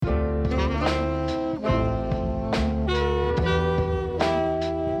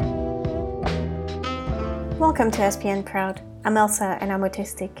Welcome to SPN Proud. I'm Elsa and I'm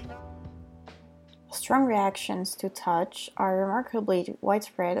autistic. Strong reactions to touch are remarkably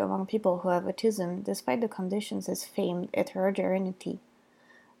widespread among people who have autism, despite the condition's famed heterogeneity.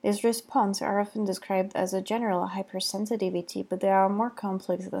 These responses are often described as a general hypersensitivity, but they are more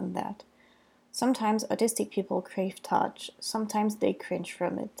complex than that. Sometimes autistic people crave touch, sometimes they cringe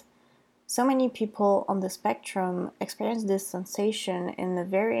from it. So many people on the spectrum experience this sensation in a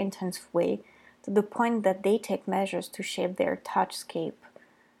very intense way, to the point that they take measures to shape their touchscape.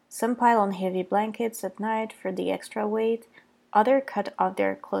 Some pile on heavy blankets at night for the extra weight, others cut off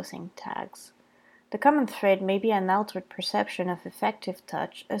their clothing tags. The common thread may be an altered perception of effective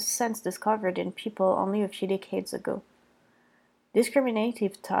touch, a sense discovered in people only a few decades ago.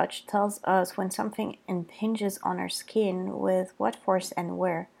 Discriminative touch tells us when something impinges on our skin, with what force and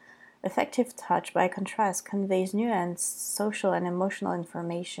where. Effective touch, by contrast, conveys nuanced social and emotional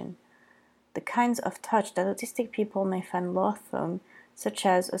information. The kinds of touch that autistic people may find loathsome, such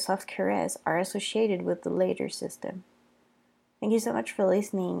as a soft caress, are associated with the latter system. Thank you so much for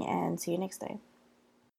listening, and see you next time.